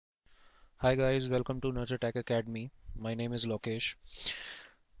Hi guys, welcome to Nurture Tech Academy. My name is Lokesh.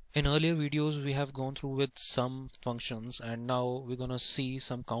 In earlier videos we have gone through with some functions and now we're gonna see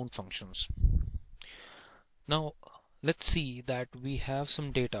some count functions. Now let's see that we have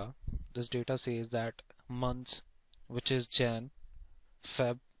some data. This data says that months, which is Jan,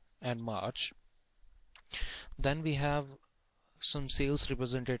 Feb and March. Then we have some sales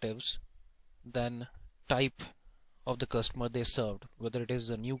representatives, then type of the customer they served, whether it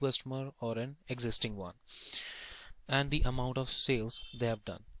is a new customer or an existing one, and the amount of sales they have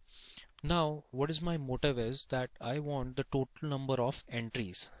done. Now, what is my motive is that I want the total number of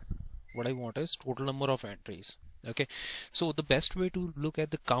entries. What I want is total number of entries. Okay, so the best way to look at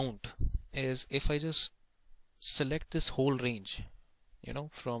the count is if I just select this whole range,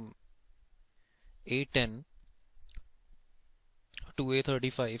 from A10 to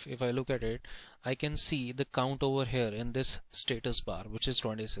A35. If I look at it, I can see the count over here in this status bar, which is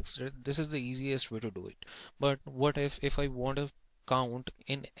 26. This is the easiest way to do it. But what if I want to count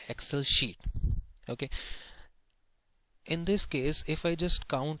in Excel sheet? Okay, in this case, if I just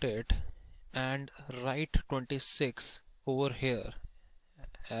count it and write 26 over here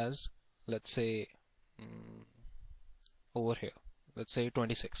as, let's say, over here, let's say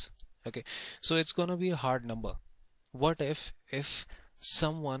 26. Okay, so it's gonna be a hard number. What if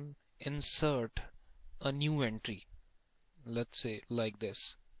someone insert a new entry, let's say like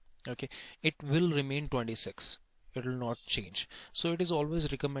this? Okay, it will remain 26. It will not change. So it is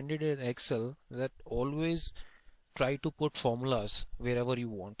always recommended in Excel that always try to put formulas wherever you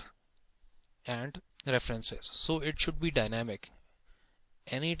want and references, so it should be dynamic.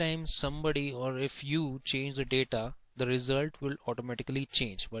 Anytime somebody or if you change the data, the result will automatically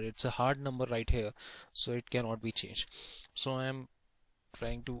change, but it's a hard number right here, so it cannot be changed. So I am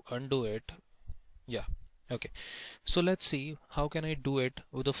trying to undo it. Yeah, okay, so let's see how can I do it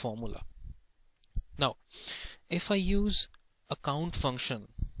with a formula. Now if I use a count function,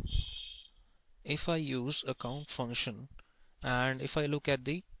 and if I look at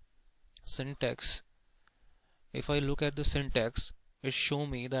the syntax, it show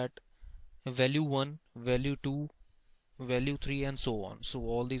me that value 1, value 2, value 3 and so on. So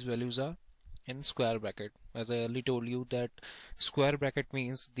all these values are in square bracket. As I earlier told you that square bracket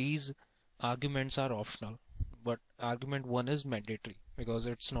means these arguments are optional, but argument 1 is mandatory because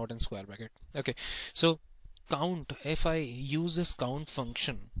it's not in square bracket. Okay, so count, if I use this count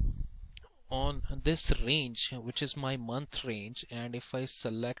function on this range, which is my month range, and if I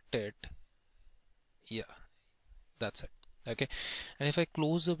select it, yeah, that's it. Okay, and if I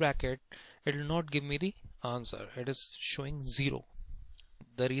close the bracket, it will not give me the answer. It is showing 0.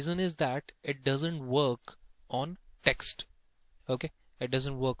 The reason is that it doesn't work on text. Okay, it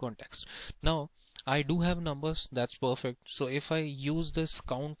doesn't work on text. Now I do have numbers, that's perfect. So if I use this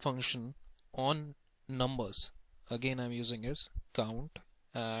count function on numbers, again I'm using is count,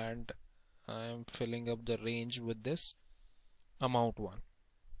 and I'm filling up the range with this amount 1.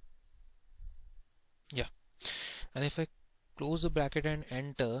 Yeah, and if I close the bracket and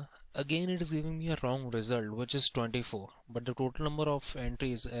enter, again it is giving me a wrong result, which is 24, but the total number of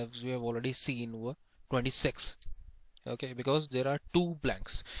entries, as we have already seen, were 26. Okay, because there are 2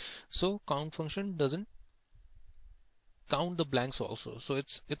 blanks, so count function doesn't count the blanks also, so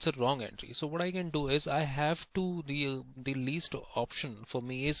it's a wrong entry. So what I can do is I have to, the least option for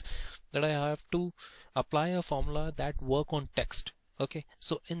me is that I have to apply a formula that work on text. Okay,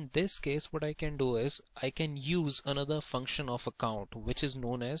 so in this case what I can do is I can use another function of a count, which is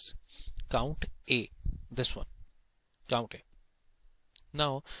known as count A. This one, count A.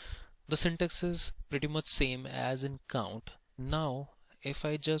 Now the syntax is pretty much same as in count. Now if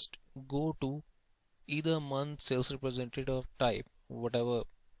I just go to either month, sales representative type, whatever,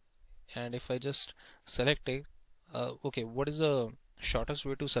 and if I just select it, okay, what is the shortest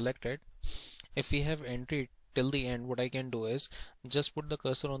way to select it? If we have entry till the end, what I can do is just put the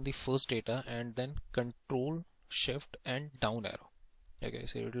cursor on the first data and then control shift and down arrow. Okay,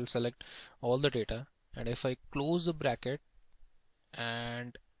 so it will select all the data, and if I close the bracket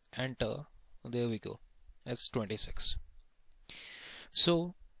and enter, there we go, it's 26.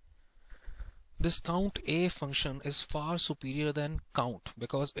 So this count A function is far superior than count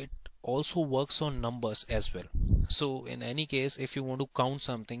because it also works on numbers as well. So in any case, if you want to count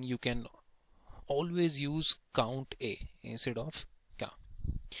something, you can always use count A instead of count.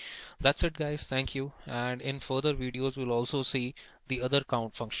 That's it guys, thank you, and in further videos we'll also see the other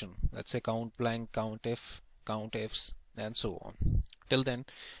count function, let's say count blank, count if, count ifs and so on. Till then,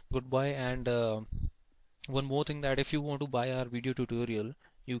 goodbye. And one more thing, that if you want to buy our video tutorial,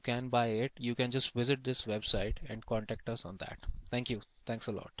 you can buy it. You can just visit this website and contact us on that. Thank you, thanks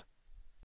a lot.